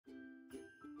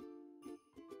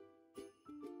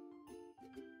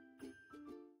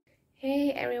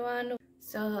Hey everyone!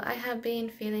 So I have been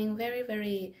feeling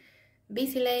very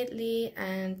busy lately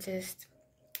and just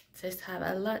have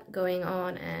a lot going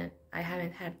on, and I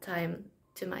haven't had time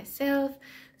to myself.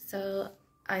 So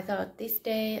I thought this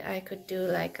day I could do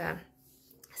like a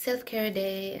self-care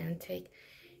day and take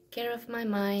care of my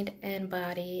mind and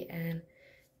body and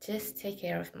just take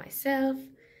care of myself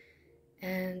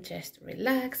and just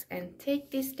relax and take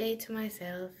this day to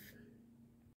myself.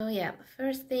 So yeah,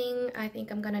 first thing I think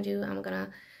I'm gonna do, I'm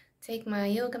gonna take my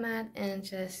yoga mat and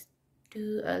just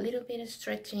do a little bit of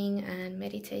stretching and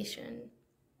meditation.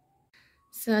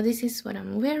 So this is what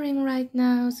I'm wearing right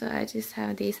now. So I just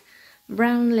have these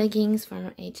brown leggings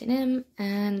from H&M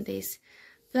and this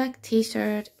black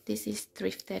t-shirt. This is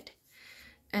thrifted.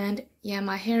 And yeah,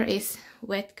 my hair is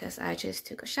wet because I just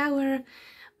took a shower.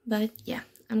 But yeah,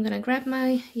 I'm gonna grab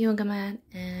my yoga mat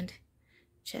and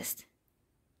just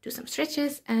do some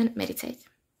stretches and meditate.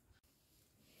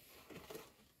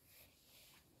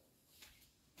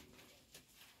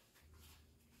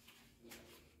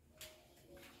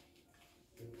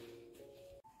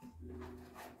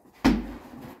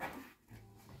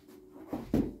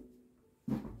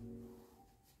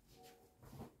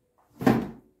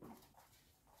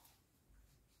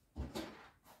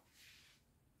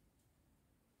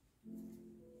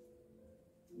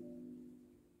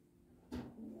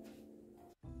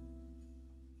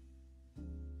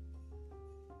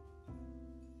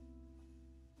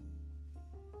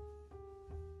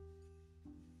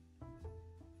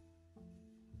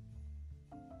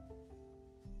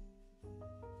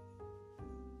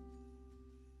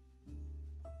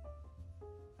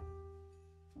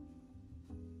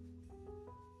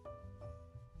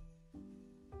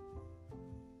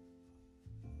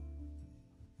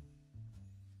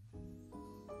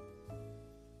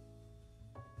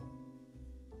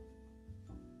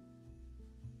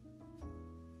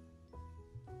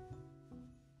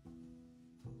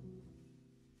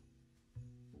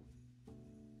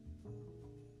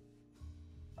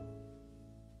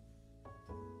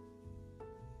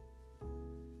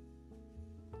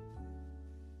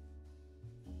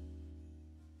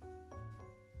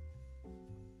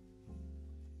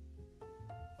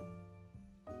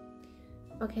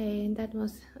 Okay, that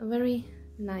was a very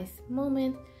nice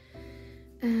moment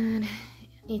and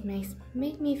it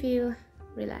make me feel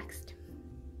relaxed.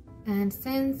 And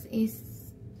since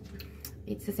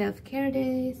it's a self-care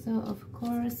day, so of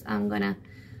course I'm gonna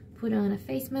put on a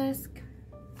face mask.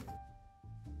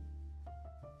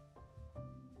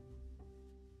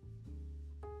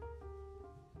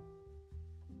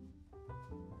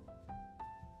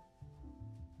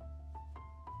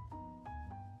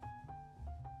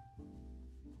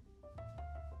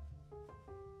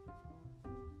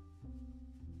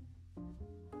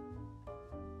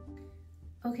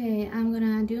 Okay, I'm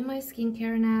gonna do my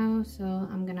skincare now, so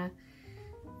I'm gonna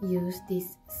use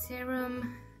this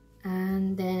serum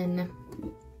and then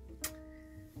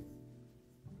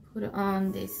put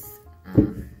on this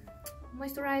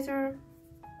moisturizer.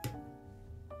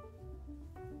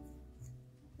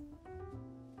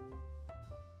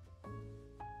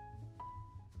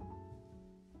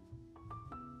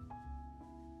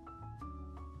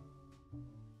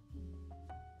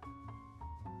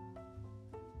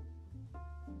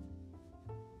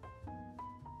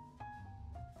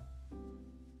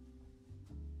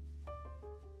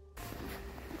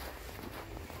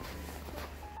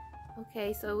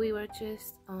 Okay, so we were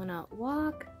just on a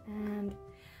walk and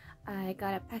I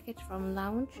got a package from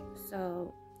Lounge,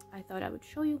 so I thought I would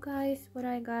show you guys what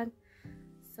I got.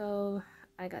 So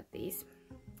I got these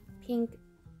pink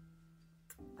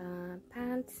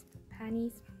panties.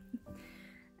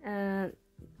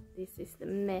 This is the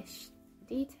mesh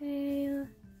detail,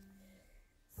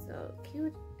 so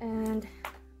cute. And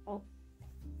oh,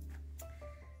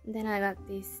 then I got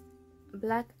this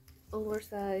black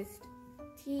oversized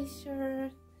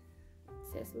t-shirt,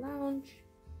 says Lounge,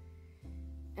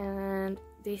 and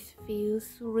this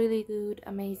feels really good,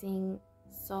 amazing,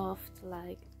 soft,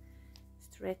 like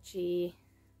stretchy.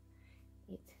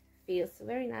 It feels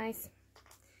very nice.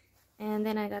 And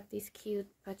then I got this cute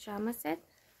pajama set,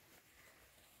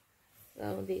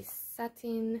 so this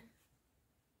satin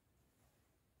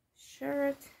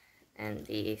shirt and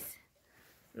these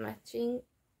matching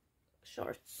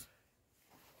shorts.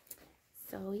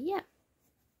 So yeah.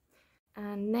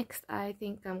 And next I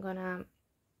think I'm gonna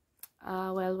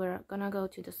we're gonna go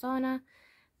to the sauna,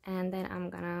 and then I'm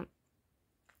gonna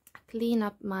clean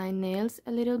up my nails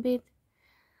a little bit.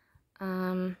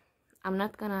 I'm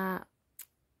not gonna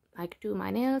like do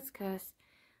my nails because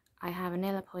I have a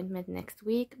nail appointment next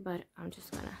week, but I'm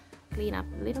just gonna clean up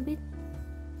a little bit.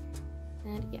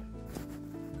 And yeah.